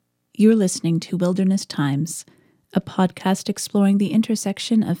You're listening to Wilderness Times, a podcast exploring the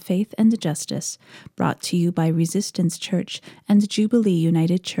intersection of faith and justice, brought to you by Resistance Church and Jubilee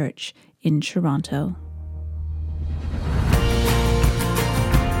United Church in Toronto.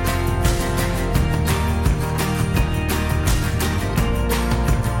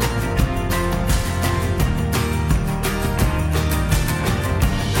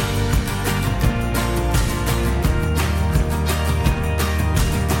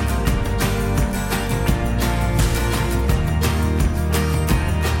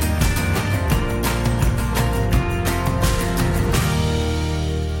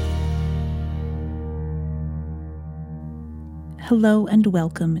 Hello and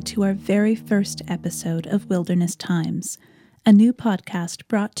welcome to our very first episode of Wilderness Times, a new podcast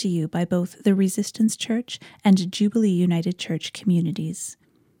brought to you by both the Resistance Church and Jubilee United Church communities.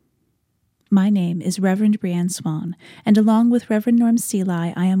 My name is Reverend Brianne Swan, and along with Reverend Norm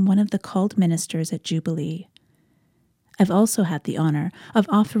Seeley, I am one of the called ministers at Jubilee. I've also had the honor of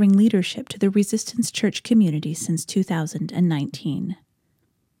offering leadership to the Resistance Church community since 2019.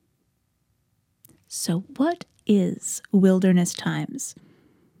 So what is Wilderness Times?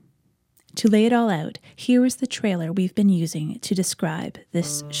 To lay it all out, here is the trailer we've been using to describe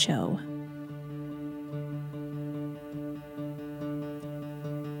this show.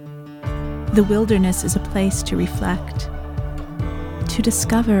 The wilderness is a place to reflect, to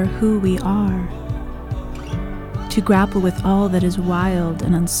discover who we are, to grapple with all that is wild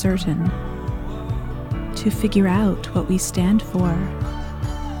and uncertain, to figure out what we stand for,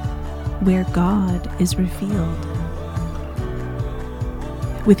 where God is revealed.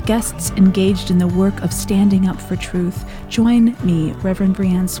 With guests engaged in the work of standing up for truth, join me, Reverend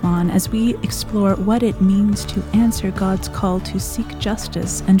Brianne Swan, as we explore what it means to answer God's call to seek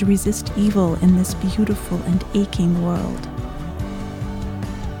justice and resist evil in this beautiful and aching world.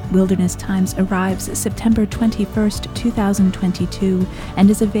 Wilderness Times arrives September 21st, 2022, and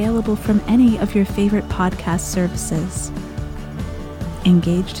is available from any of your favorite podcast services.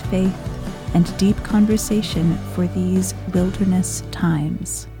 Engaged faith and deep conversation for these wilderness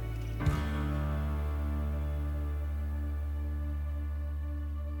times.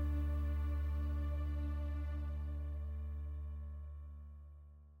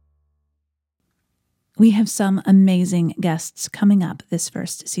 We have some amazing guests coming up this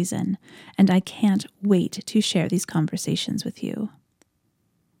first season, and I can't wait to share these conversations with you.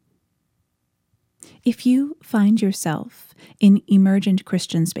 If you find yourself in emergent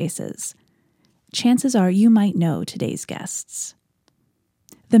Christian spaces, chances are you might know today's guests.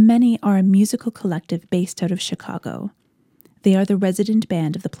 The Many are a musical collective based out of Chicago. They are the resident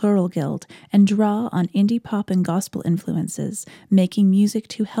band of the Plural Guild and draw on indie pop and gospel influences, making music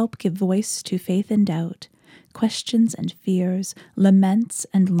to help give voice to faith and doubt, questions and fears, laments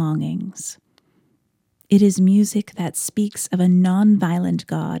and longings. It is music that speaks of a non-violent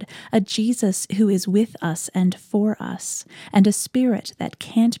God, a Jesus who is with us and for us, and a spirit that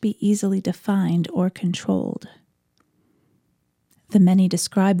can't be easily defined or controlled. The Many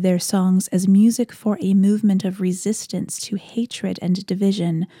describe their songs as music for a movement of resistance to hatred and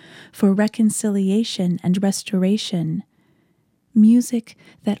division, for reconciliation and restoration. Music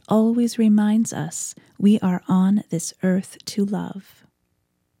that always reminds us we are on this earth to love.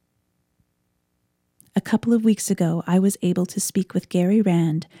 A couple of weeks ago, I was able to speak with Gary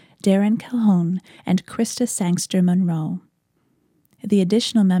Rand, Darren Calhoun, and Krista Sangster Monroe. The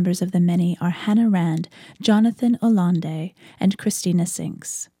additional members of the Many are Hannah Rand, Jonathan Olande, and Christina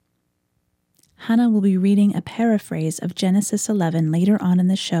Sinks. Hannah will be reading a paraphrase of Genesis 11 later on in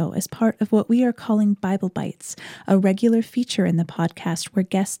the show as part of what we are calling Bible Bites, a regular feature in the podcast where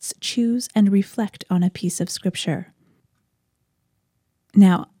guests choose and reflect on a piece of scripture.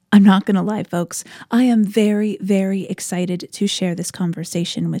 Now, I'm not going to lie, folks. I am very, very excited to share this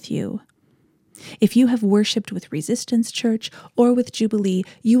conversation with you. If you have worshiped with Resistance Church or with Jubilee,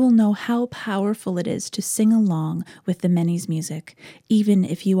 you will know how powerful it is to sing along with the Many's music, even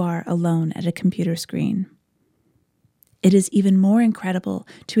if you are alone at a computer screen. It is even more incredible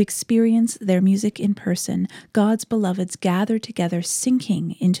to experience their music in person, God's beloveds gather together,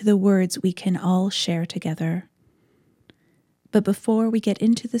 sinking into the words we can all share together. But before we get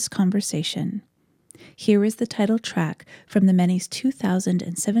into this conversation, here is the title track from the Many's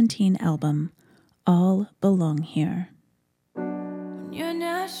 2017 album, All Belong Here. When you're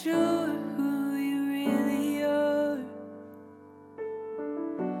not sure who you really are,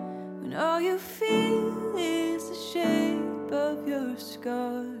 when all you feel is the shape of your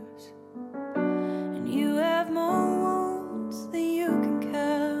scars, and you have more wounds than you can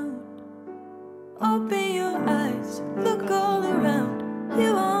count, open your eyes, look all around,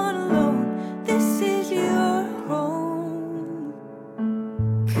 you aren't alone.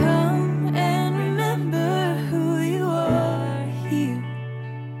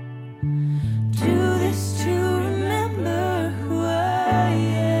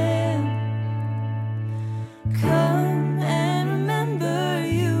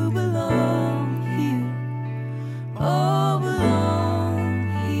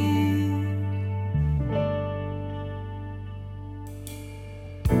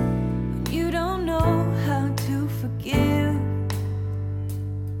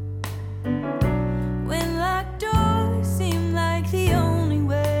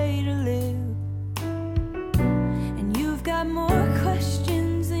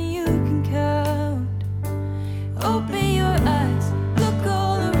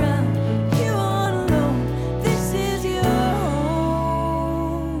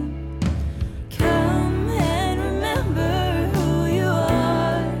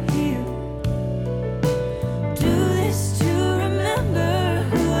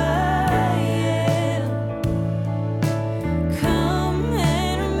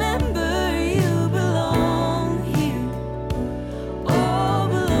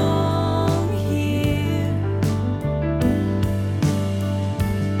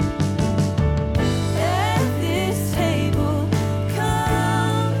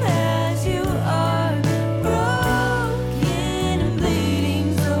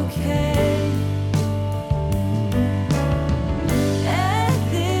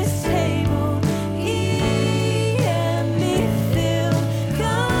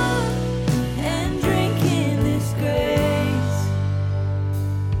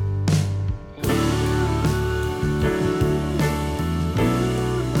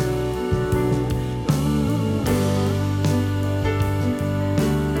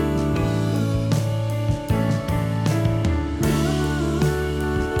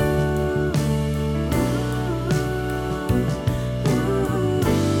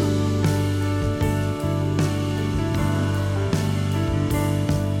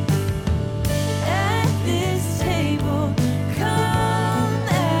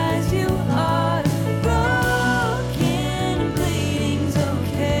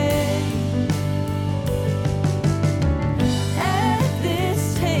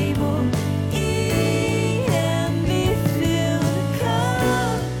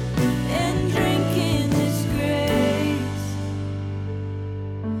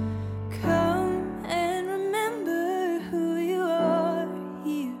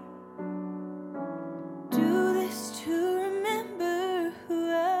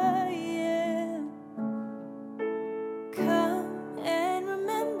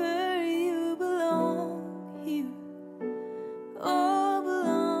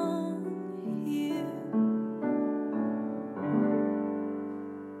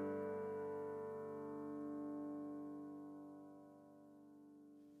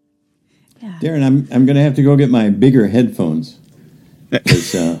 Yeah. Darren, I'm going to have to go get my bigger headphones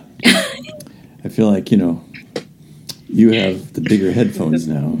because I feel like, you have the bigger headphones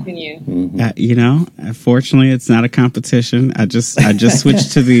now. Fortunately, it's not a competition. I just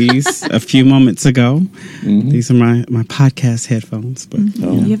switched to these a few moments ago. Mm-hmm. These are my podcast headphones. But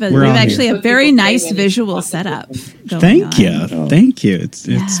you have actually a very nice visual setup. Thank you.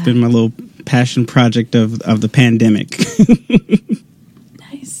 It's been my little passion project of the pandemic.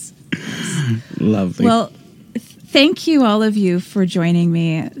 Nice. Lovely. Well, thank you all of you for joining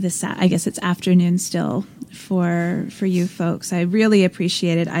me this. I guess it's afternoon still. For you folks. I really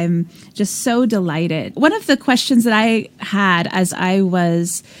appreciate it. I'm just so delighted. One of the questions that I had as I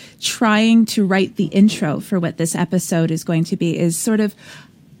was trying to write the intro for what this episode is going to be is sort of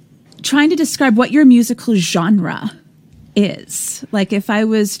trying to describe what your musical genre is. Like if I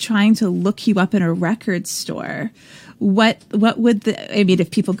was trying to look you up in a record store, what would if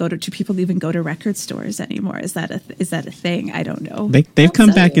people people even go to record stores anymore? Is that a thing? I don't know. They've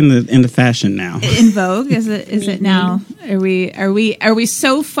come back in the fashion now. In vogue, is it now? Are we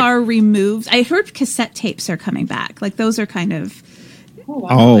so far removed? I heard cassette tapes are coming back. Like those are kind of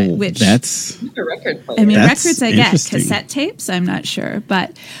that's a record player. I mean, records I get, cassette tapes I'm not sure,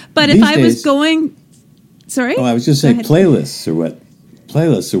 but if I was going, sorry. Oh, I was just saying playlists are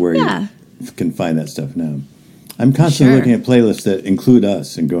where you can find that stuff now. I'm constantly looking at playlists that include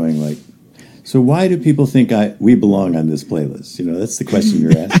us and going like, so why do people think we belong on this playlist? That's the question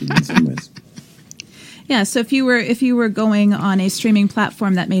you're asking in some ways. Yeah. So if you were going on a streaming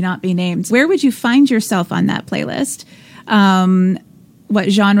platform that may not be named, where would you find yourself on that playlist? What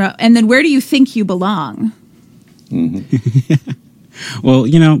genre? And then where do you think you belong? Mm-hmm. Well,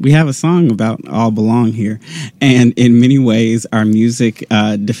 we have a song about all belong here. And in many ways, our music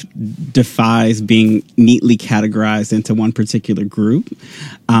defies being neatly categorized into one particular group.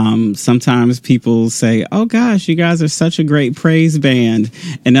 Sometimes people say, oh, gosh, you guys are such a great praise band.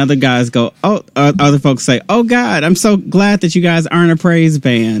 And other guys go, other folks say, oh, God, I'm so glad that you guys aren't a praise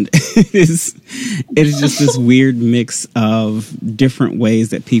band. It is just this weird mix of different ways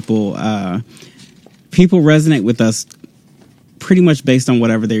that people resonate with us pretty much based on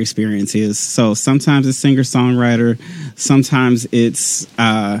whatever their experience is. So sometimes it's singer-songwriter, sometimes it's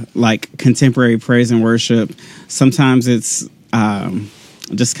like contemporary praise and worship, sometimes it's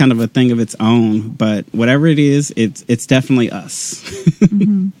just kind of a thing of its own. But whatever it is, it's definitely us.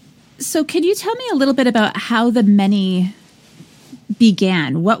 Mm-hmm. So can you tell me a little bit about how the Many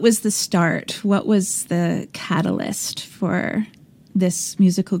began? What was the start? What was the catalyst for this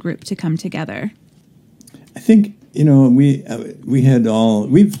musical group to come together? I think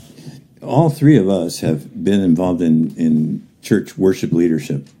all three of us have been involved in church worship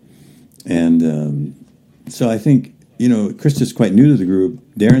leadership, and so I think Krista's quite new to the group.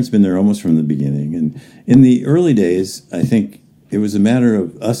 Darren's been there almost from the beginning, and in the early days, I think it was a matter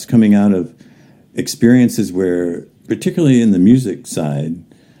of us coming out of experiences where, particularly in the music side,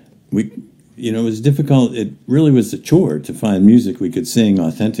 it was difficult. It really was a chore to find music we could sing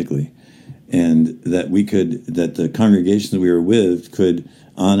authentically. And that the congregations we were with could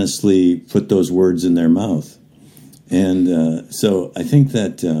honestly put those words in their mouth. And so I think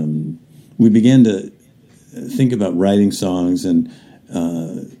that we began to think about writing songs. And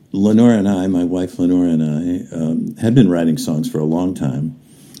Lenora and I, my wife Lenora and I, had been writing songs for a long time.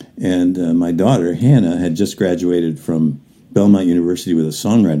 And my daughter, Hannah, had just graduated from Belmont University with a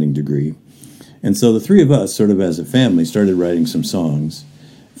songwriting degree. And so the three of us, sort of as a family, started writing some songs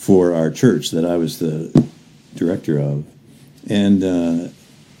for our church that I was the director of. And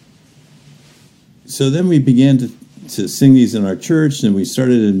so then we began to sing these in our church, and we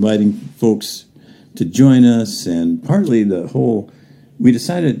started inviting folks to join us. And partly we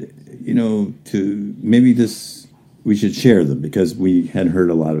decided, to maybe we should share them because we had heard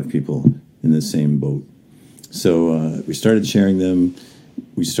a lot of people in the same boat. So we started sharing them.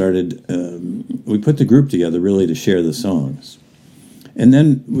 We put the group together really to share the songs. And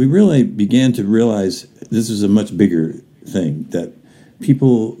then we really began to realize this is a much bigger thing, that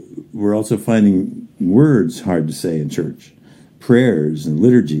people were also finding words hard to say in church. Prayers and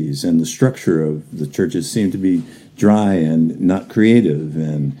liturgies and the structure of the churches seemed to be dry and not creative,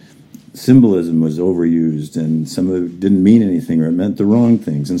 and symbolism was overused, and some of it didn't mean anything or it meant the wrong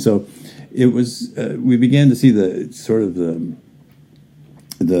things. And so it was, we began to see the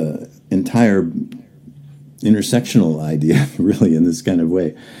entire intersectional idea really in this kind of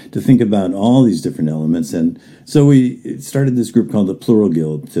way, to think about all these different elements. And so we started this group called the Plural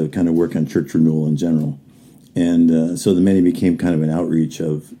Guild to kind of work on church renewal in general. And so the Many became kind of an outreach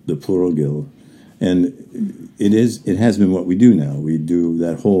of the Plural Guild. And it has been what we do now. We do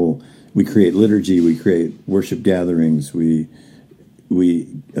that whole we create liturgy, we create worship gatherings, we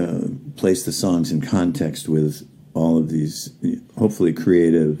place the songs in context with all of these hopefully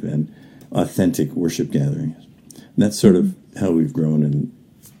creative and authentic worship gatherings. And that's sort of how we've grown and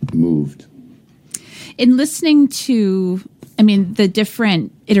moved. In listening to, the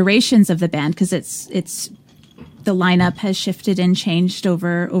different iterations of the band, because it's the lineup has shifted and changed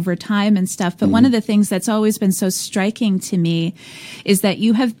over time and stuff. But one of the things that's always been so striking to me is that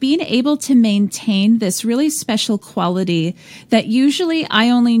you have been able to maintain this really special quality that usually I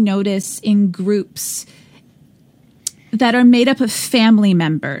only notice in groups that are made up of family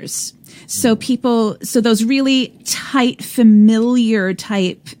members. So those really tight, familiar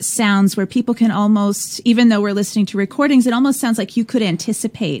type sounds where people can almost, even though we're listening to recordings, it almost sounds like you could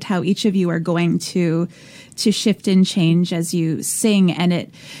anticipate how each of you are going to shift and change as you sing.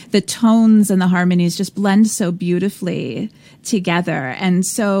 And the tones and the harmonies just blend so beautifully together. And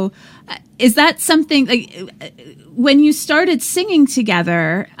so is that something like when you started singing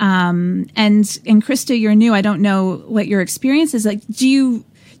together, and Krista, you're new, I don't know what your experience is like.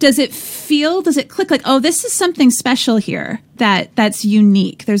 Does it click like, oh, this is something special here that's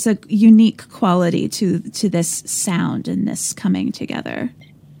unique? There's a unique quality to this sound and this coming together.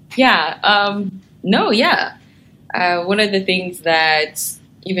 Yeah. One of the things that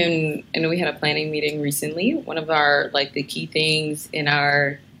I know we had a planning meeting recently. One of our, the key things in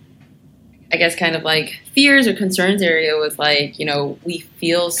our, I guess, kind of fears or concerns area was we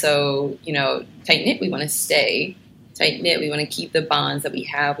feel so, tight-knit. We want to stay tight-knit. We want to keep the bonds that we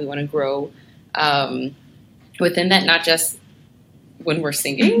have. We want to grow within that, not just when we're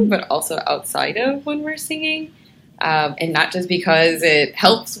singing, but also outside of when we're singing. And not just because it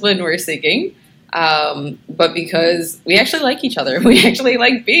helps when we're singing, but because we actually like each other. We actually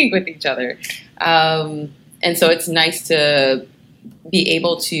like being with each other. And so it's nice to be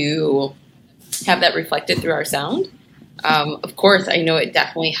able to have that reflected through our sound. Of course, I know it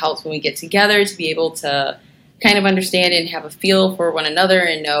definitely helps when we get together to be able to kind of understand and have a feel for one another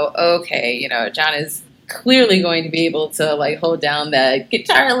and know, okay, John is clearly going to be able to hold down that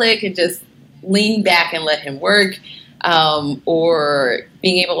guitar lick and just lean back and let him work, or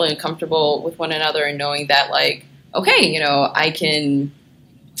being able and comfortable with one another and knowing that okay,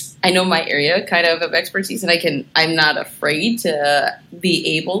 I know my area kind of expertise and I'm not afraid to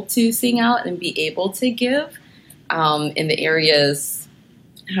be able to sing out and be able to give, in the areas.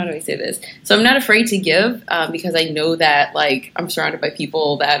 How do I say this? So I'm not afraid to give, because I know that I'm surrounded by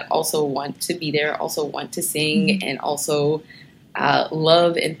people that also want to be there, also want to sing, and also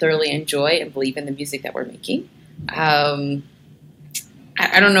love and thoroughly enjoy and believe in the music that we're making. I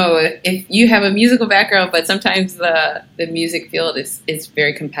don't know if you have a musical background, but sometimes the music field is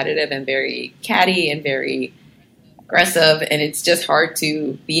very competitive and very catty and very aggressive, and it's just hard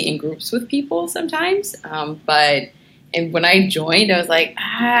to be in groups with people sometimes. And when I joined, I was like,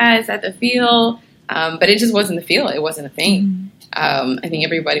 is that the feel? But it just wasn't the feel. It wasn't a thing. I think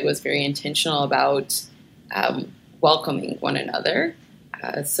everybody was very intentional about welcoming one another,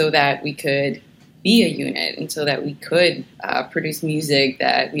 so that we could be a unit and so that we could produce music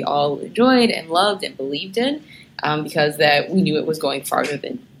that we all enjoyed and loved and believed in, because that we knew it was going farther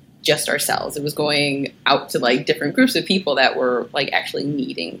than just ourselves. It was going out to different groups of people that were actually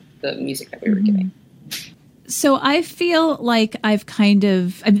needing the music that we were giving. So I feel like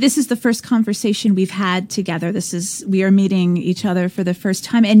this is the first conversation we've had together. We are meeting each other for the first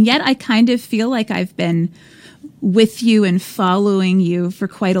time. And yet I kind of feel like I've been with you and following you for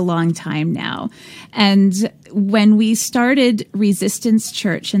quite a long time now. And when we started Resistance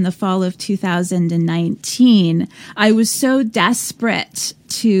Church in the fall of 2019, I was so desperate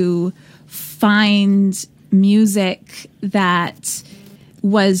to find music that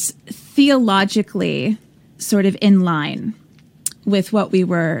was theologically sort of in line with what we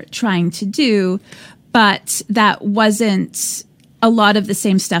were trying to do, but that wasn't a lot of the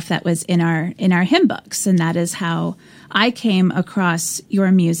same stuff that was in our hymn books. And that is how I came across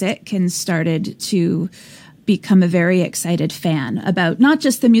your music and started to become a very excited fan about not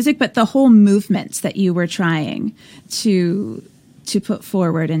just the music, but the whole movements that you were trying to put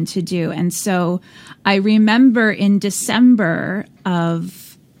forward and to do. And so I remember in December of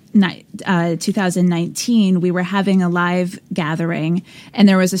 2019, we were having a live gathering and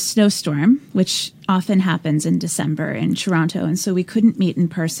there was a snowstorm, which often happens in December in Toronto. And so we couldn't meet in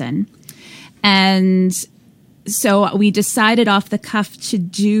person. And so we decided off the cuff to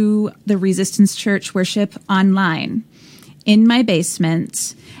do the Resistance Church worship online in my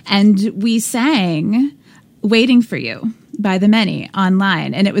basement. And we sang Waiting for You, by the many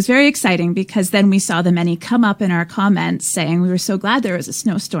online. And it was very exciting because then we saw the many come up in our comments saying we were so glad there was a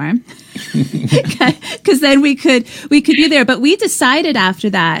snowstorm because then we could be there. But we decided after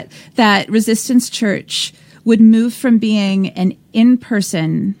that Resistance Church would move from being an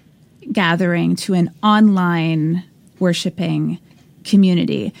in-person gathering to an online worshiping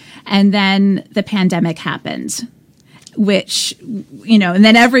community. And then the pandemic happened, which, and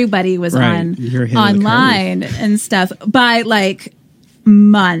then everybody was online and stuff by like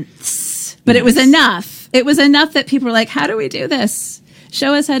months. But It was enough. It was enough that people were like, how do we do this?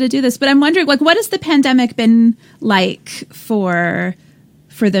 Show us how to do this. But I'm wondering, like, what has the pandemic been like for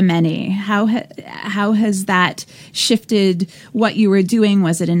the many? How has that shifted what you were doing?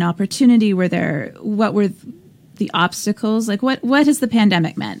 Was it an opportunity? What were the obstacles? Like, what has the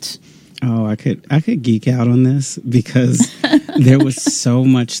pandemic meant? Oh, I could geek out on this because there was so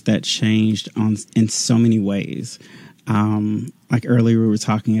much that changed in so many ways. Like earlier, we were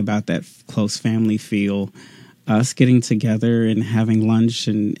talking about that close family feel, us getting together and having lunch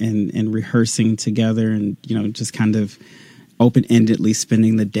and rehearsing together, and just kind of open-endedly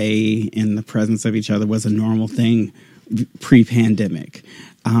spending the day in the presence of each other was a normal thing pre-pandemic.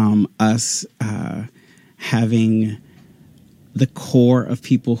 Us having the core of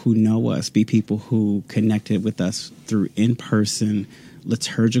people who know us be people who connected with us through in-person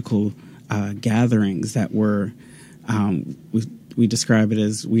liturgical gatherings that were we describe it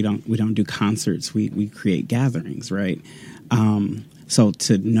as we don't do concerts, we create gatherings, right? So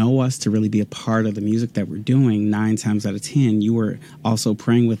to know us, to really be a part of the music that we're doing, 9 times out of 10, you were also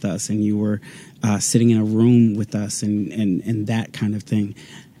praying with us, and you were sitting in a room with us, and that kind of thing.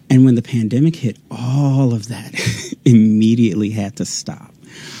 And when the pandemic hit, all of that immediately had to stop.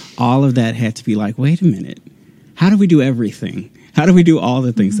 All of that had to be like, wait a minute, how do we do everything? How do we do all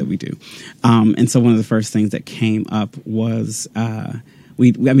the things that we do? And so one of the first things that came up was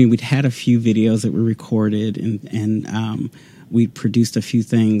we'd had a few videos that were recorded, and we produced a few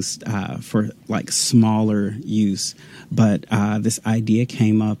things for like smaller use. But this idea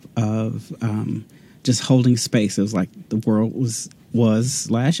came up of just holding space. It was like the world was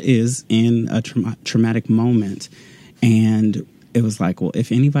 /is in a traumatic moment. And it was like, well,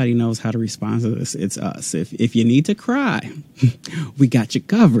 if anybody knows how to respond to this, it's us. If you need to cry, we got you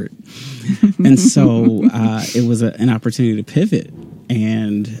covered. And so it was an opportunity to pivot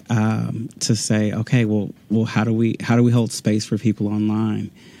and to say, okay, well, how do we hold space for people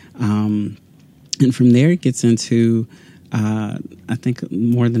online? And from there, it gets into, I think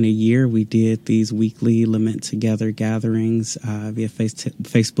more than a year, we did these weekly Lament Together gatherings via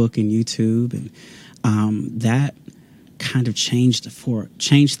Facebook and YouTube. And that kind of changed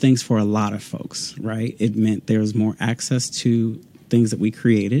things for a lot of folks, right? It meant there was more access to things that we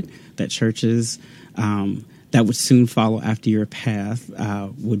created, that churches that would soon follow after your path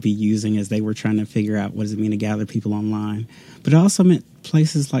would be using as they were trying to figure out what does it mean to gather people online. But it also meant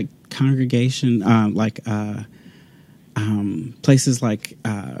places like congregation, places like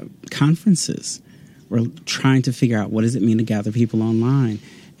conferences were trying to figure out what does it mean to gather people online.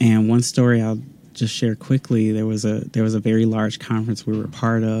 And one story I'll just share quickly, there was a very large conference we were a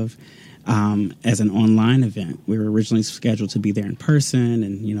part of as an online event. We were originally scheduled to be there in person,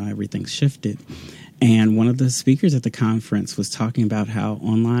 and everything shifted. And one of the speakers at the conference was talking about how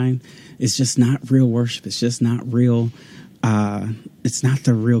online is just not real worship. It's just not real. It's not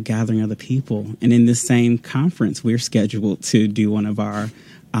the real gathering of the people. And in this same conference, we're scheduled to do one of our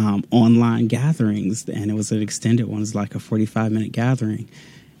online gatherings, and it was an extended one. It was like a 45-minute gathering.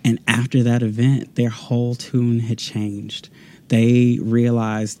 And after that event, their whole tune had changed. They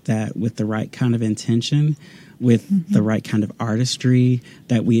realized that with the right kind of intention, with the right kind of artistry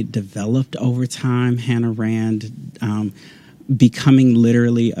that we had developed over time, Hannah Rand becoming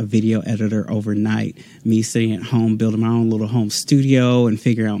literally a video editor overnight, me sitting at home building my own little home studio and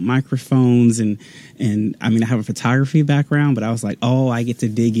figuring out microphones, and I mean, I have a photography background, but I was like, oh, I get to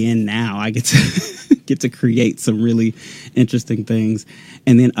dig in now. I get to create some really interesting things.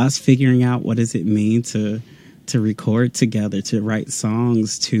 And then us figuring out what does it mean to record together, to write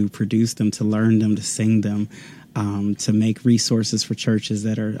songs, to produce them, to learn them, to sing them, to make resources for churches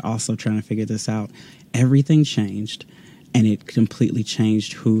that are also trying to figure this out. Everything changed, and it completely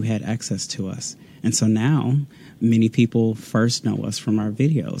changed who had access to us. And so now many people first know us from our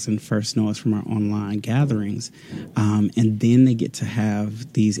videos and first know us from our online gatherings. And then they get to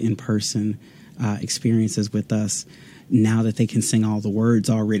have these in-person experiences with us now that they can sing all the words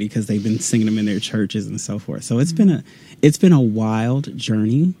already because they've been singing them in their churches and so forth. So it's been a wild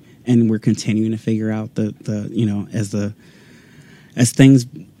journey, and we're continuing to figure out as things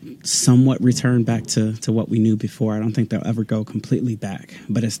somewhat return back to what we knew before. I don't think they'll ever go completely back.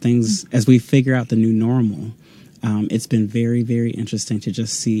 But as we figure out the new normal, it's been very, very interesting to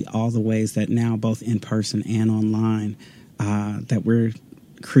just see all the ways that now, both in person and online, that we're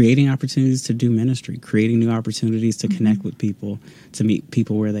creating opportunities to do ministry, creating new opportunities to connect with people, to meet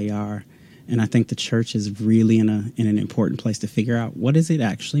people where they are. And I think the church is really in an important place to figure out, what does it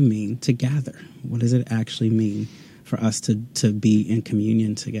actually mean to gather? What does it actually mean for us to be in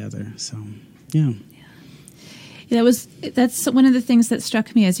communion together? So, yeah. That's one of the things that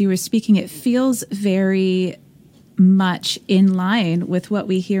struck me as you were speaking. It feels very much in line with what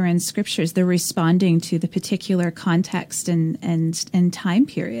we hear in scriptures. They're responding to the particular context and time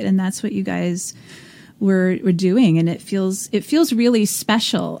period, and that's what you guys were doing. And it feels really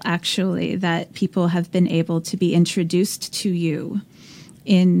special, actually, that people have been able to be introduced to you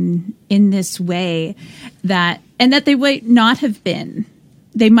in this way that they might not have been.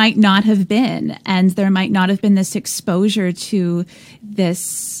 They might not have been, and there might not have been this exposure to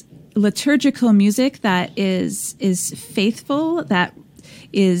this liturgical music that is faithful, that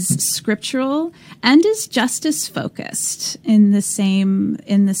is scriptural, and is justice focused in the same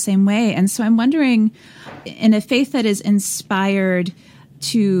way. And so I'm wondering, in a faith that is inspired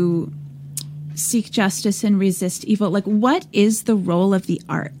to seek justice and resist evil, like, what is the role of the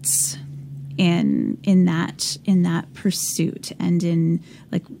arts in that pursuit, and in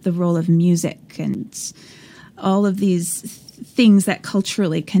like the role of music and all of these things that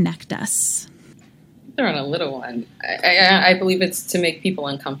culturally connect us? Throw in a little one. I believe it's to make people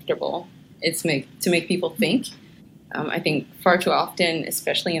uncomfortable. It's to make people think. I think far too often,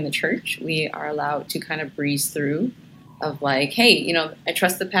 especially in the church, we are allowed to kind of breeze through of like, hey, I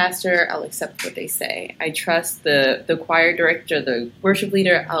trust the pastor, I'll accept what they say. I trust the choir director, the worship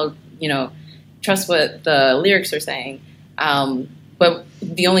leader, I'll, trust what the lyrics are saying. But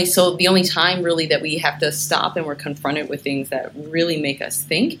the only time really that we have to stop and we're confronted with things that really make us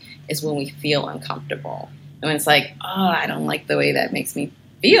think is when we feel uncomfortable. And when it's like, oh, I don't like the way that makes me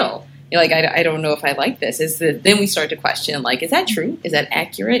feel. Like, I don't know if I like this. Then we start to question, like, is that true? Is that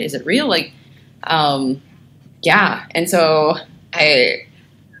accurate? Is it real? Like, yeah. And so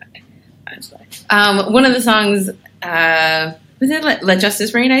one of the songs, was it Let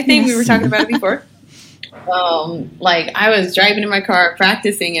Justice Reign, I think? Yes. We were talking about it before. Like, I was driving in my car,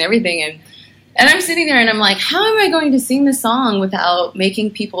 practicing and everything, and I'm sitting there and I'm like, how am I going to sing this song without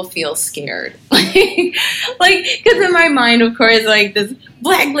making people feel scared? Like, because in my mind, of course, like, this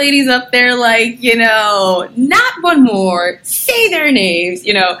black lady's up there, like, not one more, say their names,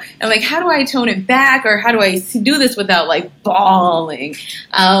 and like, how do I tone it back, or how do I do this without like bawling?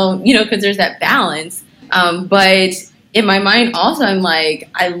 Because there's that balance. But in my mind also, I'm like,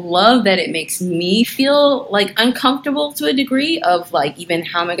 I love that it makes me feel like uncomfortable to a degree of like, even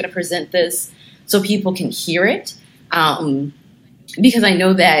how am I going to present this so people can hear it? Because I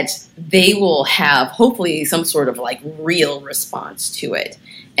know that they will have hopefully some sort of like real response to it,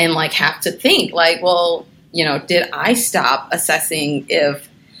 and like have to think like, well, did I stop assessing if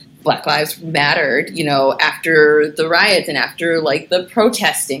Black Lives Mattered, after the riots and after like the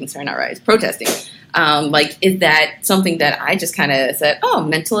protesting, like, is that something that I just kind of said, oh,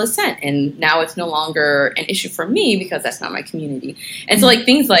 mental assent, and now it's no longer an issue for me because that's not my community. And so like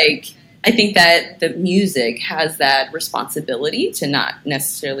things like, I think that the music has that responsibility to not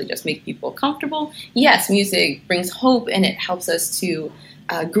necessarily just make people comfortable. Yes, music brings hope, and it helps us to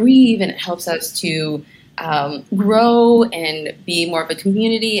grieve, and it helps us to grow and be more of a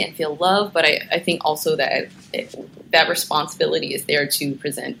community and feel love. But I think also that that responsibility is there to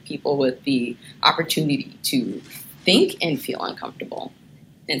present people with the opportunity to think and feel uncomfortable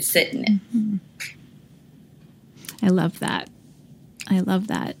and sit in it. Mm-hmm. I love that.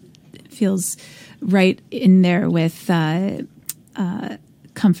 It feels right in there with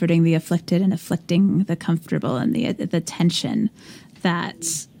comforting the afflicted and afflicting the comfortable, and the tension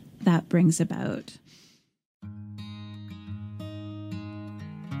that brings about.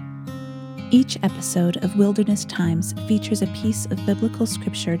 Each episode of Wilderness Times features a piece of biblical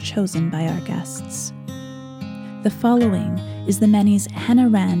scripture chosen by our guests. The following is the Many's Hannah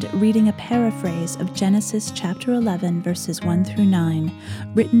Rand reading a paraphrase of Genesis chapter 11, verses 1 through 9,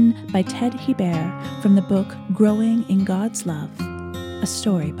 written by Ted Hebert from the book Growing in God's Love, a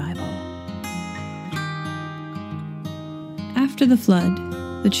Story Bible. After the flood,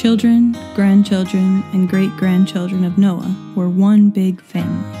 the children, grandchildren, and great-grandchildren of Noah were one big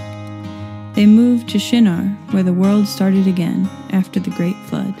family. They moved to Shinar, where the world started again after the great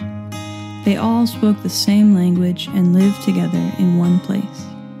flood. They all spoke the same language and lived together in one place.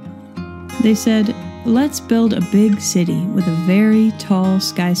 They said, let's build a big city with a very tall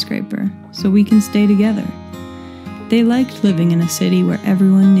skyscraper so we can stay together. They liked living in a city where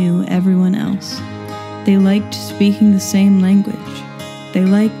everyone knew everyone else. They liked speaking the same language. They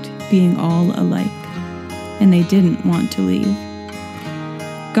liked being all alike. And they didn't want to leave.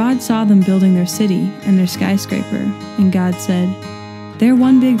 God saw them building their city and their skyscraper, and God said, "They're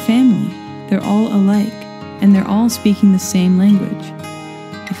one big family. They're all alike, and they're all speaking the same language.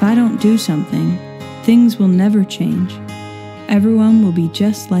 If I don't do something, things will never change. Everyone will be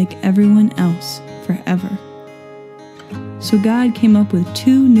just like everyone else forever." So God came up with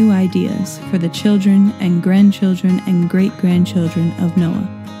 2 new ideas for the children and grandchildren and great-grandchildren of Noah.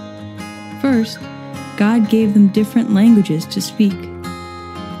 First, God gave them different languages to speak.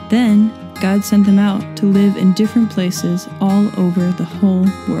 Then, God sent them out to live in different places all over the whole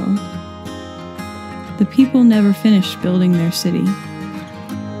world. The people never finished building their city.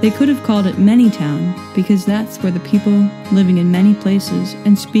 They could have called it Manytown because that's where the people living in many places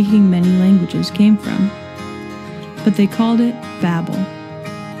and speaking many languages came from. But they called it Babel.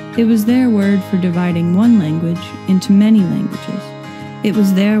 It was their word for dividing one language into many languages. It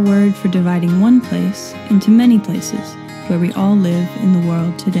was their word for dividing one place into many places where we all live in the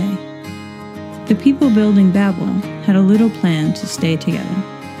world today. The people building Babel had a little plan to stay together.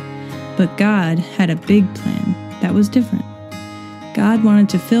 But God had a big plan that was different. God wanted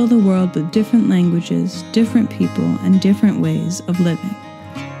to fill the world with different languages, different people, and different ways of living.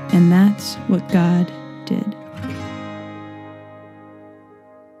 And that's what God did.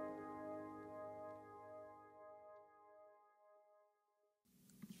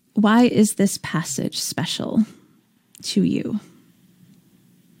 Why is this passage special to you?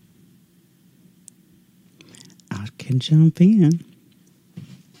 I can jump in.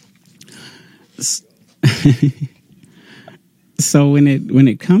 So when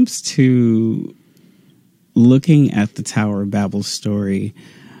it comes to looking at the Tower of Babel story,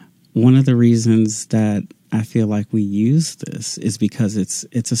 one of the reasons that I feel like we use this is because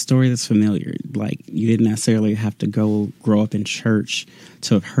it's a story that's familiar. Like, you didn't necessarily have to grow up in church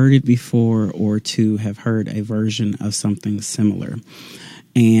to have heard it before or to have heard a version of something similar.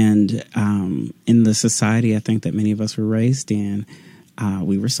 And in the society I think that many of us were raised in,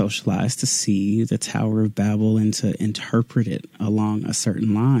 we were socialized to see the Tower of Babel and to interpret it along a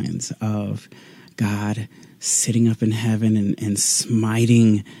certain lines of God sitting up in heaven and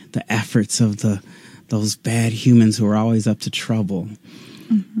smiting the efforts of those bad humans who are always up to trouble.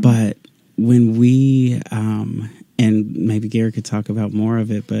 Mm-hmm. But when we, and maybe Gary could talk about more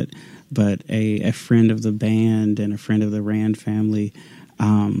of it, but a friend of the band and a friend of the Rand family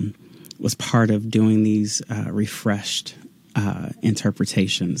was part of doing these refreshed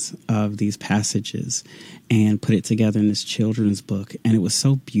interpretations of these passages and put it together in this children's book. And it was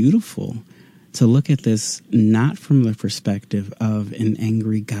so beautiful to look at this not from the perspective of an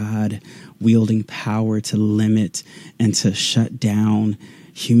angry God wielding power to limit and to shut down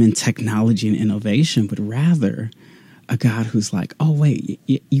human technology and innovation, but rather a God who's like, oh, wait,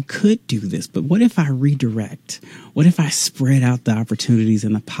 you could do this, but what if I redirect? What if I spread out the opportunities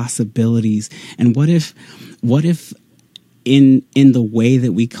and the possibilities? And what if in the way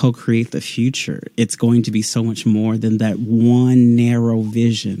that we co-create the future, it's going to be so much more than that one narrow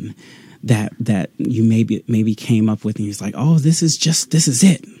vision that you maybe came up with, and he's like, oh, this is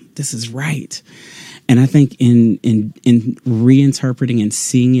it. This is right. And I think in reinterpreting and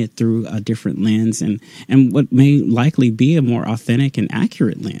seeing it through a different lens and what may likely be a more authentic and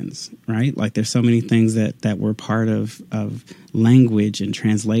accurate lens, right? Like, there's so many things that were part of language and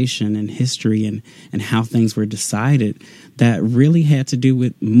translation and history and how things were decided that really had to do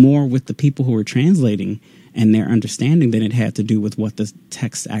with the people who were translating and their understanding than it had to do with what the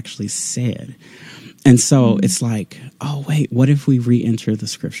text actually said. And so it's like, oh, wait, what if we re-enter the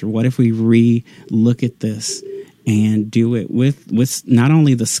scripture? What if we re-look at this and do it with not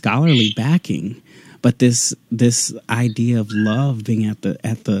only the scholarly backing, but this idea of love being at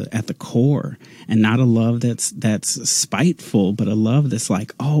the core, and not a love that's spiteful, but a love that's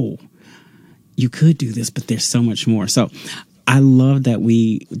like, oh, you could do this, but there's so much more. So I love that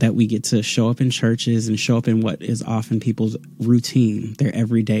we get to show up in churches and show up in what is often people's routine, their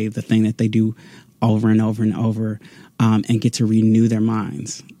everyday, the thing that they do over and over and over, and get to renew their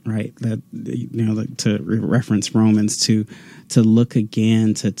minds, right? That, to reference Romans, to look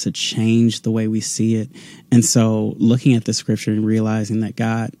again, to change the way we see it. And so looking at the scripture and realizing that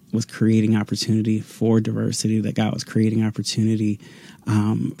God was creating opportunity for diversity, that God was creating opportunity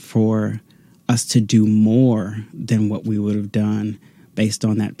for us to do more than what we would have done based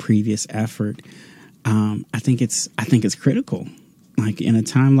on that previous effort. I think it's critical. like in a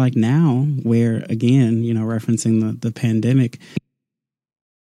time like now where, again, you know, referencing the pandemic,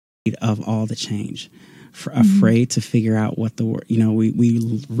 of all the change, afraid to figure out what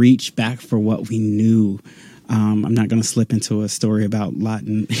we reach back for what we knew. I'm not going to slip into a story about Lot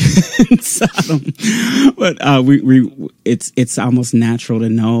and Sodom, but it's almost natural to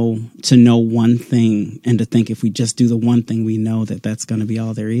know one thing and to think if we just do the one thing, we know that's going to be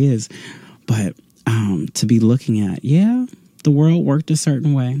all there is. But to be looking at, the world worked a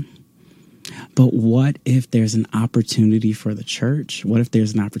certain way. But what if there's an opportunity for the church? What if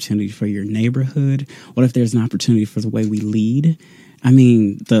there's an opportunity for your neighborhood? What if there's an opportunity for the way we lead? I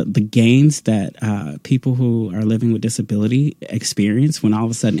mean, the gains that people who are living with disability experience when all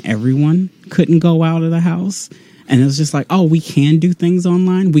of a sudden everyone couldn't go out of the house. And it was just like, oh, we can do things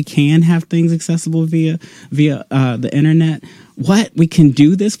online. We can have things accessible via the internet. What? We can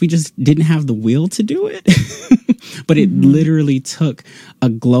do this? We just didn't have the will to do it. But it literally took a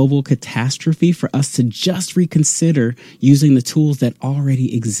global catastrophe for us to just reconsider using the tools that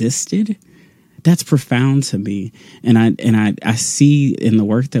already existed. That's profound to me. And I see in the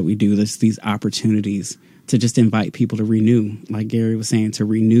work that we do these opportunities to just invite people to renew, like Gary was saying, to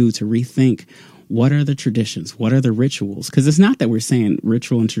renew, to rethink. What are the traditions? What are the rituals? Because it's not that we're saying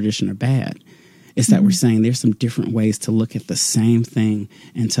ritual and tradition are bad. It's that we're saying there's some different ways to look at the same thing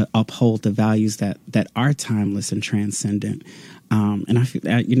and to uphold the values that are timeless and transcendent. And I feel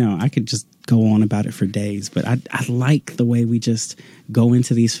that, I could just go on about it for days, but I like the way we just go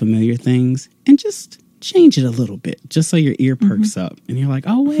into these familiar things and just change it a little bit, just so your ear perks up and you're like,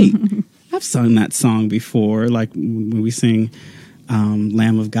 oh, wait, I've sung that song before. Like when we sing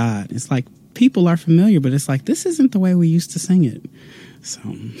Lamb of God, it's like people are familiar, but it's like, this isn't the way we used to sing it. So...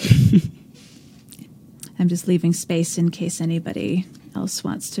 I'm just leaving space in case anybody else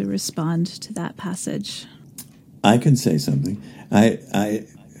wants to respond to that passage. I can say something. I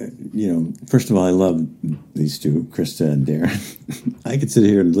first of all, I love these two, Krista and Darren. I could sit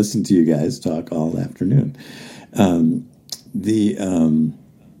here and listen to you guys talk all afternoon. One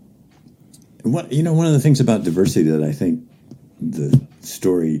of the things about diversity that I think the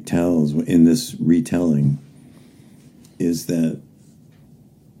story tells in this retelling is that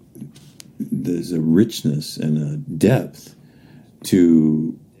there's a richness and a depth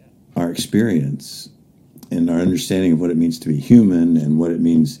to our experience and our understanding of what it means to be human and what it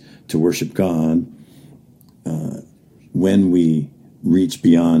means to worship God when we reach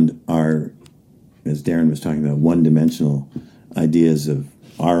beyond our, as Darren was talking about, one-dimensional ideas of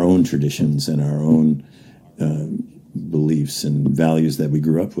our own traditions and our own beliefs and values that we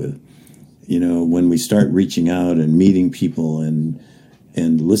grew up with. When we start reaching out and meeting people and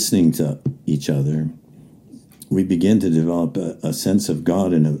listening to each other, we begin to develop a sense of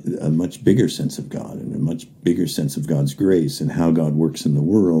God and a much bigger sense of God and a much bigger sense of God's grace and how God works in the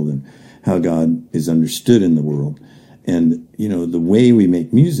world and how God is understood in the world. And, the way we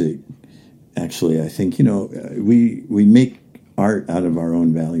make music, actually, I think, we make art out of our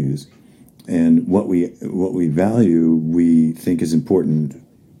own values. And what we value, we think is important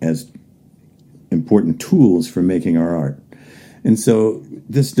as important tools for making our art. And so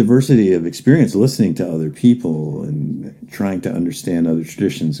this diversity of experience, listening to other people and trying to understand other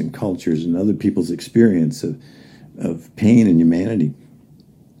traditions and cultures and other people's experience of pain and humanity,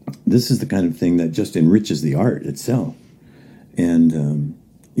 this is the kind of thing that just enriches the art itself. And,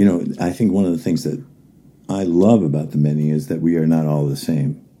 I think one of the things that I love about the many is that we are not all the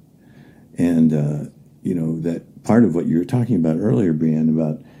same. And, that part of what you were talking about earlier, Brianne,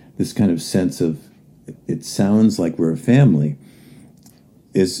 about this kind of sense of it sounds like we're a family,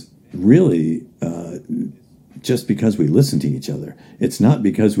 is really just because we listen to each other. It's not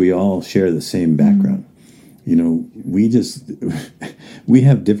because we all share the same background. We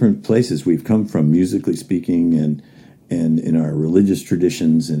have different places we've come from, musically speaking, and in our religious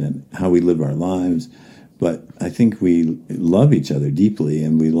traditions and in how we live our lives. But I think we love each other deeply,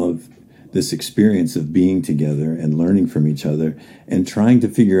 and we love this experience of being together and learning from each other and trying to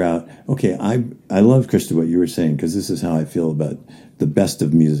figure out, okay, I love, Krista, what you were saying, because this is how I feel about the best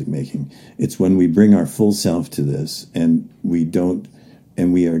of music making. It's when we bring our full self to this and we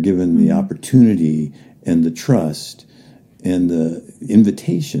are given the opportunity and the trust and the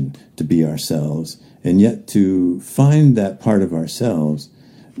invitation to be ourselves, and yet to find that part of ourselves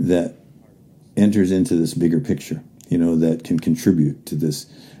that enters into this bigger picture, that can contribute to this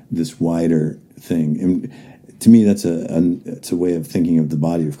wider thing. And to me, that's it's a way of thinking of the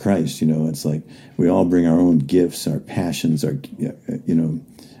body of Christ. It's like we all bring our own gifts, our passions, our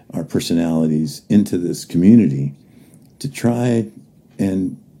personalities into this community to try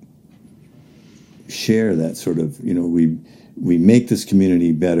and share that sort of, we make this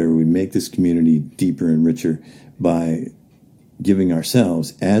community better, we make this community deeper and richer by giving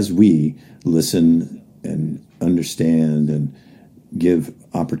ourselves, as we listen and understand and give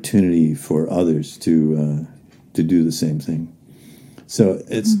opportunity for others to do the same thing. So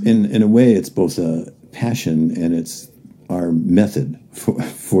it's in a way, it's both a passion and it's our method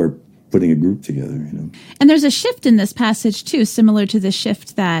for putting a group together. And there's a shift in this passage too, similar to the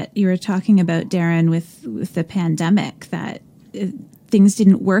shift that you were talking about, Darren, with the pandemic, that things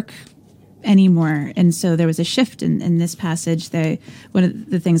didn't work anymore, and so there was a shift in this passage. One of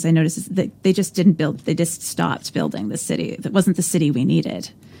the things I noticed is that they just didn't build; they just stopped building the city. That wasn't the city we needed.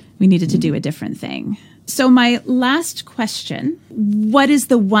 We needed to do a different thing. So my last question: what is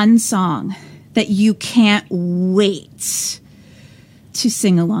the one song that you can't wait to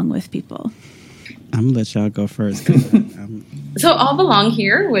sing along with people? I'm gonna let y'all go first. So All Belong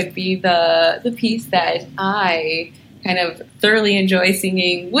Here would be the piece that I kind of thoroughly enjoy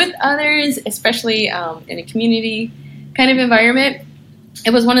singing with others, especially in a community kind of environment.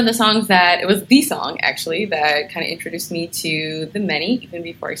 It was one of the songs it was the song actually that kind of introduced me to the Many, even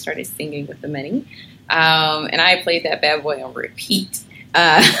before I started singing with the Many. And I played that bad boy on repeat.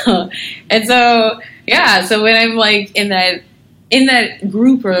 And so when I'm like in that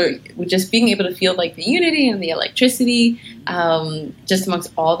group, or just being able to feel like the unity and the electricity, just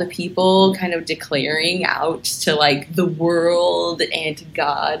amongst all the people kind of declaring out to like the world and to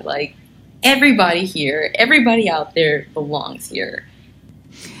God, like everybody here, everybody out there belongs here.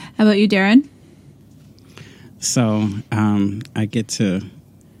 How about you, Darren? So I get to,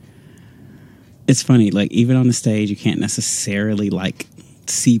 it's funny, like even on the stage, you can't necessarily like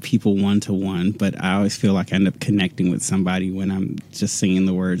see people one-to-one, but I always feel like I end up connecting with somebody when I'm just singing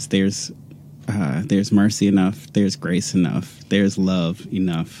the words. There's mercy enough, there's grace enough, there's love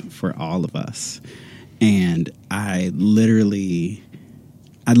enough for all of us. And I literally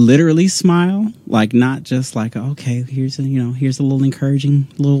smile, like not just like, okay, here's a little encouraging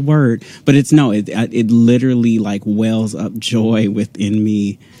little word, but it literally like wells up joy within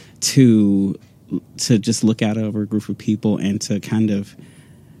me to just look out over a group of people and to kind of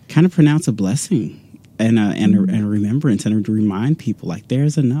pronounce a blessing and a remembrance, and to remind people like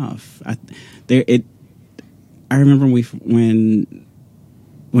there's enough. I remember when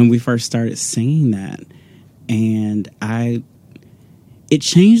we first started singing that, and it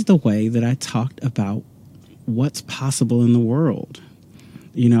changed the way that I talked about what's possible in the world.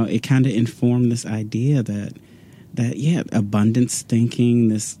 It kind of informed this idea that abundance thinking,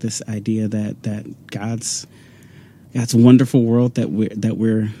 this idea that God's wonderful world that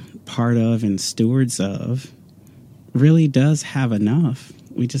we're part of and stewards of really does have enough.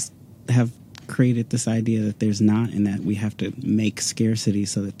 We just have created this idea that there's not, and that we have to make scarcity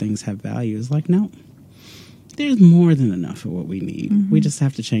so that things have value. It's like, no, there's more than enough of what we need. Mm-hmm. We just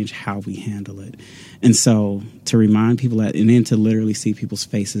have to change how we handle it. And so to remind people that, and then to literally see people's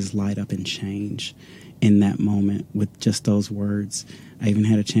faces light up and change in that moment with just those words. I even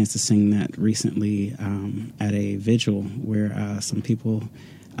had a chance to sing that recently at a vigil where some people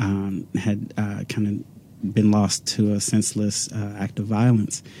had kind of been lost to a senseless act of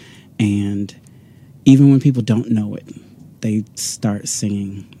violence. And even when people don't know it, they start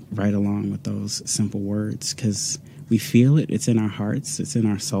singing right along with those simple words, because we feel it. It's in our hearts. It's in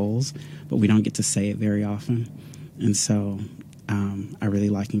our souls, but we don't get to say it very often. And so I really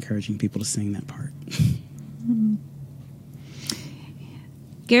like encouraging people to sing that part.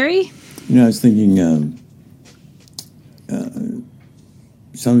 Gary? I was thinking,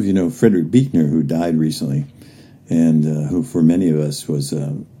 some of you know Frederick Buechner, who died recently, and who for many of us was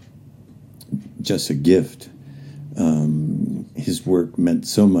just a gift. His work meant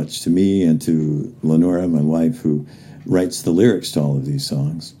so much to me and to Lenora, my wife, who writes the lyrics to all of these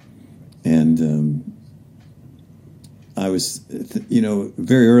songs. And I was,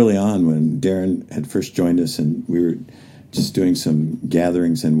 very early on when Darren had first joined us and we were just doing some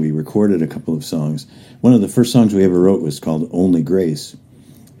gatherings and we recorded a couple of songs. One of the first songs we ever wrote was called Only Grace.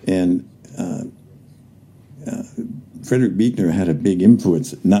 And Frederick Buechner had a big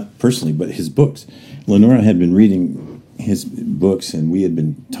influence, not personally, but his books. Lenora had been reading his books, and we had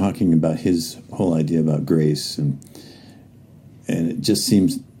been talking about his whole idea about grace. And it just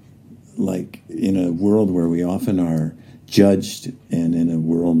seems like in a world where we often are judged, and in a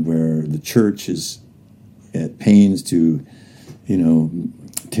world where the church is at pains to,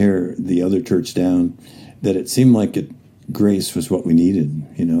 tear the other church down, that it seemed like grace was what we needed,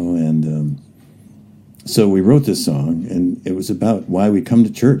 and so we wrote this song, and it was about why we come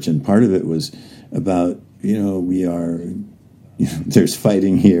to church, and part of it was about, we are there's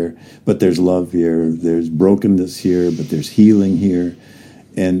fighting here, but there's love here. There's brokenness here, but there's healing here.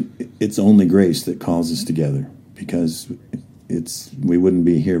 And it's only grace that calls us together, because we wouldn't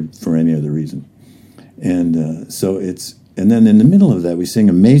be here for any other reason. And and then in the middle of that, we sing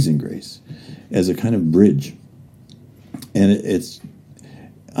Amazing Grace as a kind of bridge. And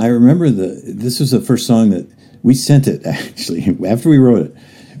I remember this was the first song that we sent it, actually, after we wrote it.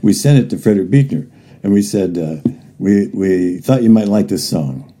 We sent it to Frederick Buechner, and we said, we thought you might like this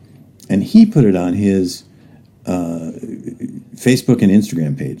song. And he put it on his Facebook and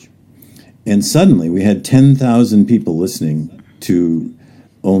Instagram page. And suddenly we had 10,000 people listening to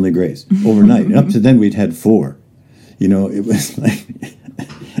Only Grace overnight. And up to then we'd had 4. It was like,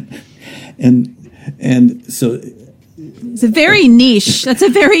 and so it's a very niche. That's a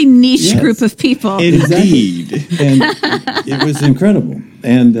very niche group of people. Indeed. And it was incredible.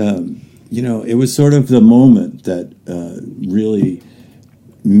 And, it was sort of the moment that really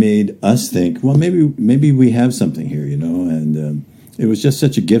made us think, well, maybe we have something here, and it was just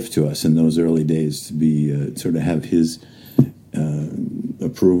such a gift to us in those early days to be sort of have his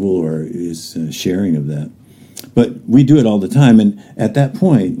approval or his sharing of that. But we do it all the time, and at that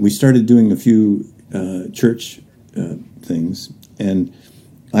point, we started doing a few church things, and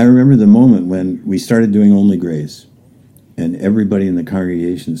I remember the moment when we started doing Only Grace, and everybody in the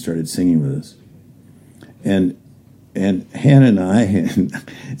congregation started singing with us, and Hannah and I and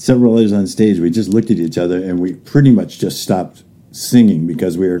several others on stage, we just looked at each other and we pretty much just stopped singing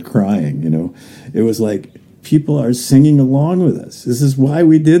because we were crying. It was like, people are singing along with us. This is why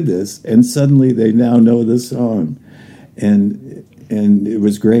we did this, and suddenly they now know this song, and it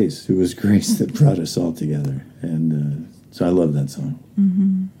was grace. It was grace that brought us all together, and so I love that song.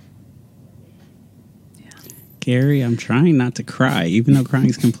 Mm-hmm. Gary, I'm trying not to cry, even though crying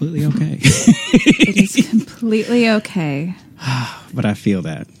is completely okay. It is completely okay. But I feel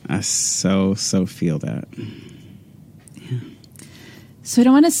that. I so feel that. Yeah. So I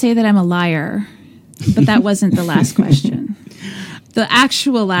don't want to say that I'm a liar, but that wasn't the last question. The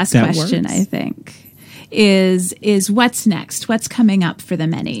actual last question, I think, is what's next? What's coming up for the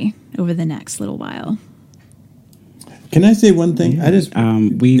many over the next little while? Can I say one thing? Yeah. I just,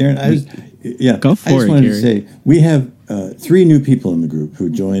 Darren, go for it. I just wanted Gary. to say we have 3 new people in the group who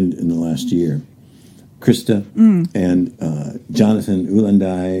joined in the last year: Krista and Jonathan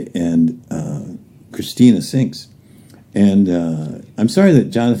Ulandai and Christina Sinks. And I'm sorry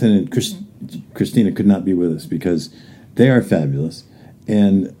that Jonathan and Christina could not be with us, because they are fabulous.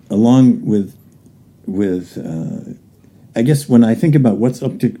 And along with I guess when I think about what's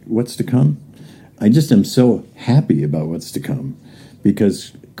to come, I just am so happy about what's to come,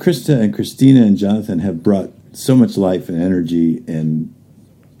 because Krista and Christina and Jonathan have brought so much life and energy and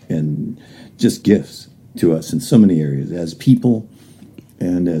just gifts to us in so many areas, as people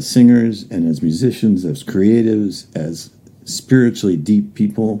and as singers and as musicians, as creatives, as spiritually deep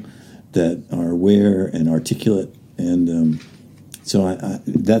people that are aware and articulate. And so I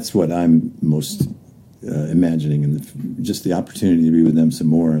that's what I'm most imagining, and just the opportunity to be with them some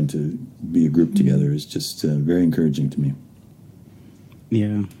more and to be a group together is just very encouraging to me.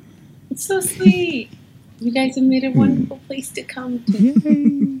 Yeah. It's so sweet. You guys have made a wonderful place to come to.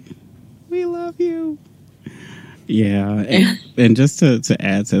 Yay. We love you. Yeah, and just to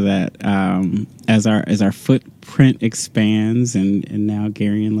add to that, as our footprint expands, and now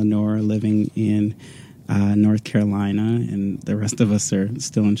Gary and Lenore are living in North Carolina, and the rest of us are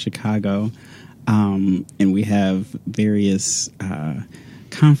still in Chicago, and we have various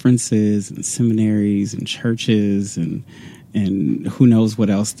conferences and seminaries and churches and who knows what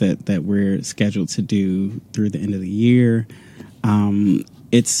else that we're scheduled to do through the end of the year.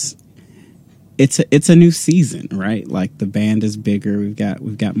 It's a new season, right? Like, the band is bigger. We've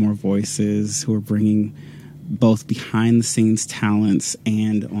got more voices who are bringing both behind the scenes talents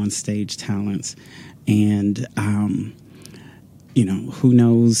and on stage talents. And, who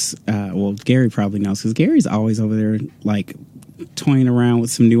knows? Well, Gary probably knows, because Gary's always over there, like, toying around with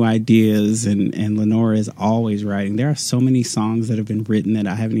some new ideas, and Lenore is always writing. There are so many songs that have been written that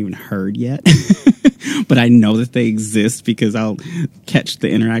I haven't even heard yet. But I know that they exist because I'll catch the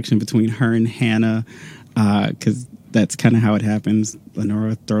interaction between her and Hannah, because that's kind of how it happens.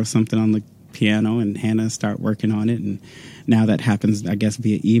 Lenore throws something on the piano and Hannah start working on it, and now that happens, I guess,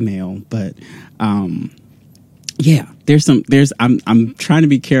 via email. But yeah, I'm trying to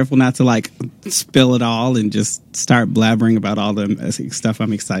be careful not to like spill it all and just start blabbering about all the stuff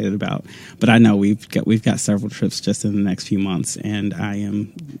I'm excited about. But I know we've got several trips just in the next few months, and I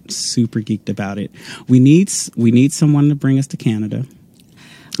am super geeked about it. We need someone to bring us to Canada.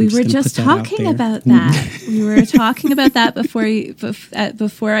 We just were gonna just put that out talking there. about that. We were talking about that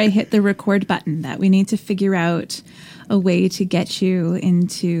before I hit the record button, that we need to figure out a way to get you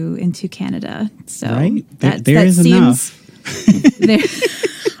into Canada. So Right? that There seems enough. there.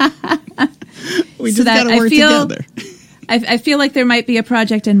 We So just that got to work together. I feel like there might be a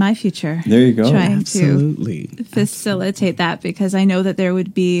project in my future. There you go. Trying Absolutely. to facilitate that, because I know that there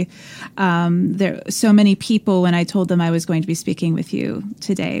would be so many people, when I told them I was going to be speaking with you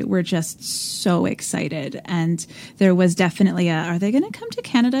today, were just so excited. And there was definitely are they going to come to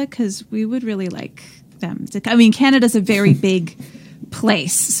Canada? Because we would really like them to. I mean, Canada's a very big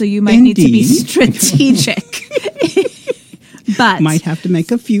place, so you might need to be Indeed. strategic. But Might have to make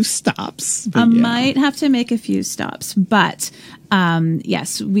a few stops. but I yeah. might have to make a few stops, but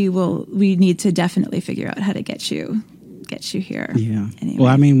yes, we will. We need to definitely figure out how to get you here. Yeah. Anyway. Well,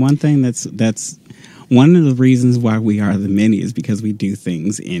 I mean, one thing that's one of the reasons why we are the many is because we do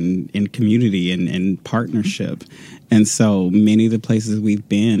things in community and in partnership. And so many of the places we've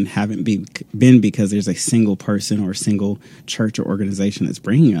been haven't been because there's a single person or a single church or organization that's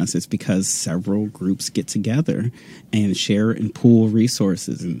bringing us. It's because several groups get together and share and pool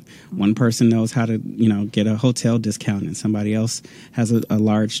resources. And one person knows how to, get a hotel discount, and somebody else has a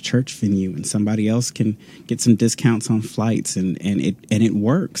large church venue, and somebody else can get some discounts on flights, and it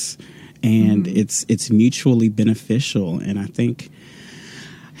works. And it's mutually beneficial. And I think,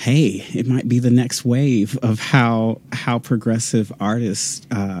 hey, it might be the next wave of how progressive artists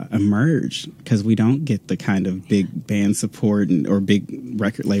emerge, because we don't get the kind of big band support or big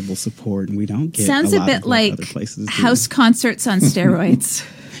record label support, and we don't get Sounds a a lot bit of what like other places do. house concerts on steroids.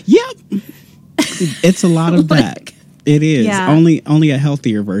 Yep, it's a lot of that. It is Yeah. only a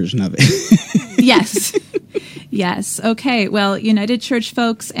healthier version of it. Yes. Yes. Okay. Well, United Church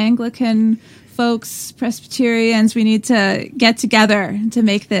folks, Anglican folks, Presbyterians, we need to get together to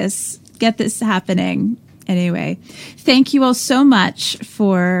get this happening. Anyway, thank you all so much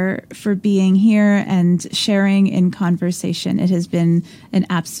for being here and sharing in conversation. It has been an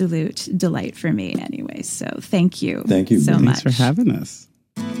absolute delight for me anyway. So thank you. Thank you. so Thanks much Thanks for having us.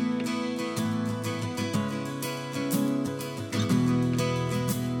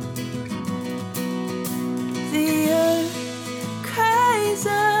 The earth cries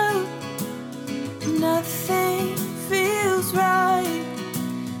out, nothing feels right.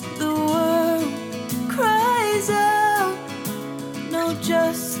 The world cries out, no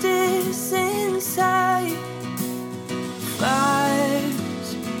justice in sight.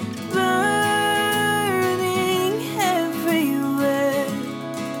 Fires burning everywhere.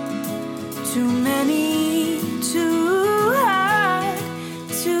 Too many, too high,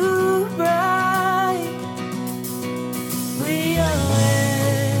 too bright. We are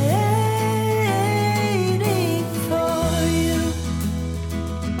waiting for you.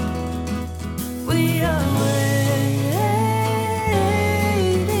 We are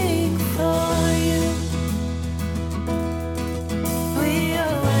waiting for you. We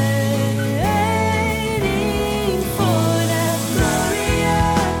are waiting for that Gloria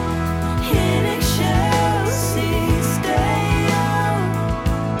in excelsis Deo.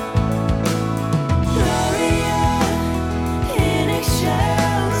 Gloria in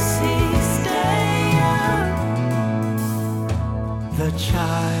excelsis Deo. The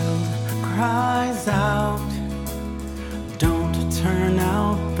child cries out, don't turn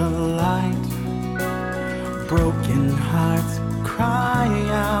out the light. Broken hearts cry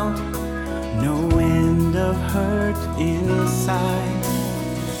out, no end of hurt inside.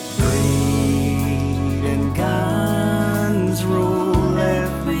 Greed and guns rule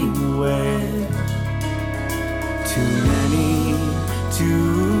everywhere. Too many,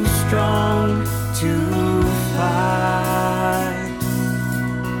 too strong to fight.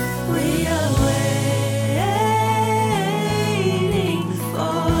 We are waiting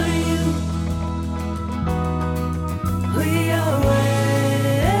for you. We are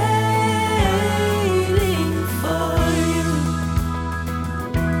waiting for you.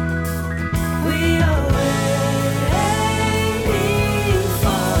 We are waiting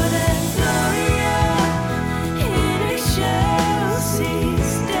for that Gloria in excelsis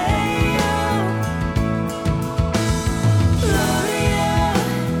Deo. Gloria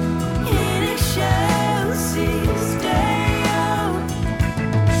in excelsis Deo.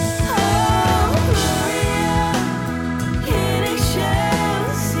 Oh, Gloria in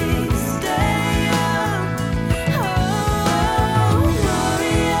excelsis Deo. Oh,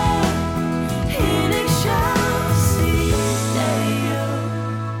 Gloria in excelsis Deo.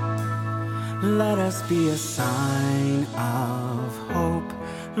 Let us be a sign of hope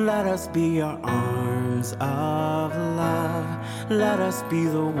Let us be your arms of love. Let us be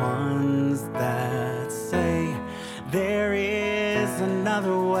the ones that say there is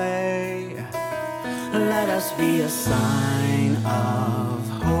another way. Let us be a sign of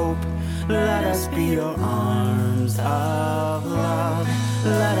hope. Let us be your arms of love.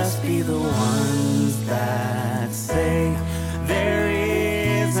 Let us be the ones that say there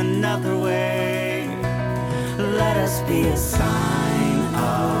is another way. Let us be a sign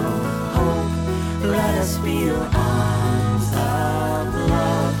of hope. Let us be your arms of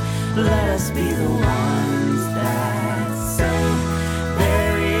love. Let us be the ones that say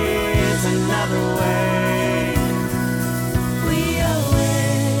there is another way. We are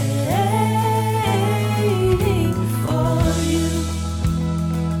waiting for you.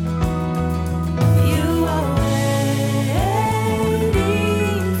 You are waiting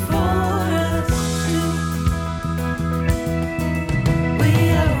for us too. We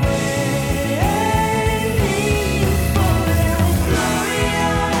are waiting for your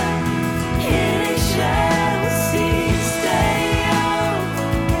Gloria in excelsis Deo.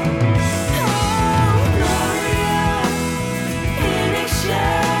 Oh, Gloria in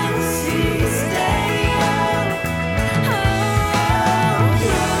excelsis Deo. Oh,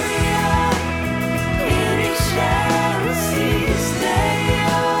 Gloria in excelsis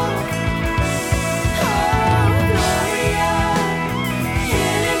Deo. Oh, Gloria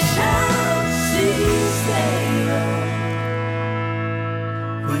in excelsis Deo.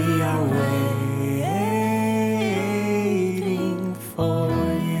 We are waiting for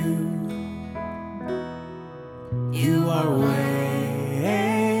you. You are waiting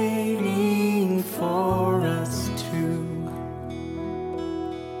for us too.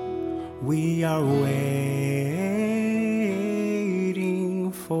 We are waiting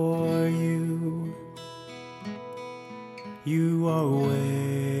for you. You are waiting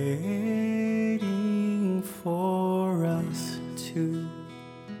for us too.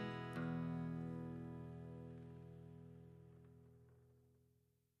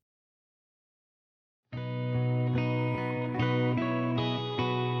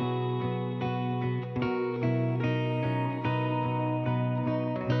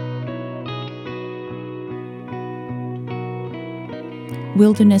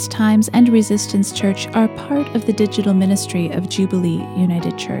 Wilderness Times and Resistance Church are part of the digital ministry of Jubilee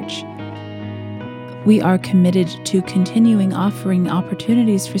United Church. We are committed to continuing offering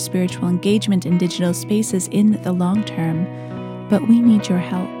opportunities for spiritual engagement in digital spaces in the long term, but we need your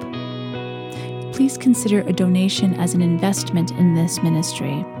help. Please consider a donation as an investment in this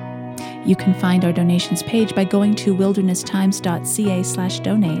ministry. You can find our donations page by going to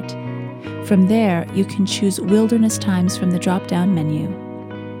wildernesstimes.ca/donate. From there, you can choose Wilderness Times from the drop-down menu.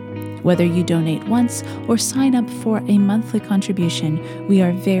 Whether you donate once or sign up for a monthly contribution, we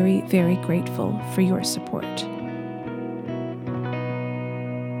are very, very grateful for your support.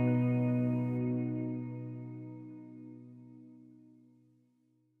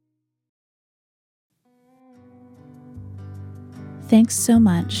 Thanks so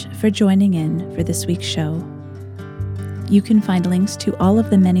much for joining in for this week's show. You can find links to all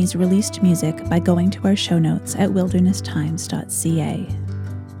of the many's released music by going to our show notes at wildernesstimes.ca.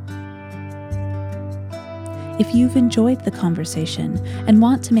 If you've enjoyed the conversation and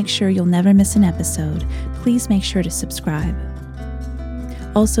want to make sure you'll never miss an episode, please make sure to subscribe.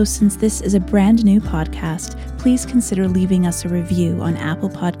 Also, since this is a brand new podcast, please consider leaving us a review on Apple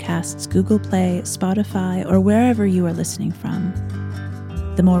Podcasts, Google Play, Spotify, or wherever you are listening from.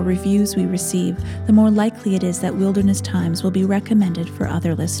 The more reviews we receive, the more likely it is that Wilderness Times will be recommended for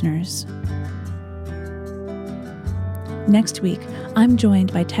other listeners. Next week, I'm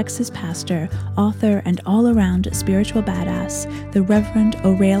joined by Texas pastor, author, and all-around spiritual badass, the Reverend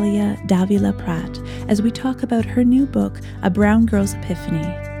Aurelia Davila Pratt, as we talk about her new book, A Brown Girl's Epiphany,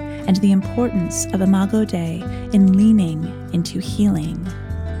 and the importance of Imago Dei in leaning into healing.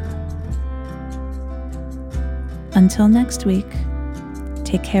 Until next week,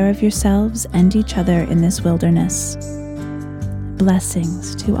 take care of yourselves and each other in this wilderness.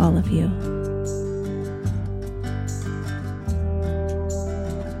 Blessings to all of you.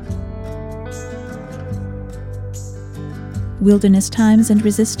 Wilderness Times and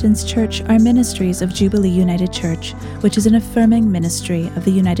Resistance Church are ministries of Jubilee United Church, which is an affirming ministry of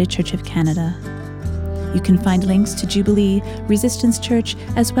the United Church of Canada. You can find links to Jubilee, Resistance Church,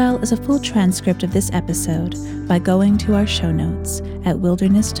 as well as a full transcript of this episode by going to our show notes at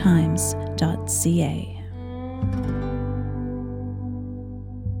wildernesstimes.ca.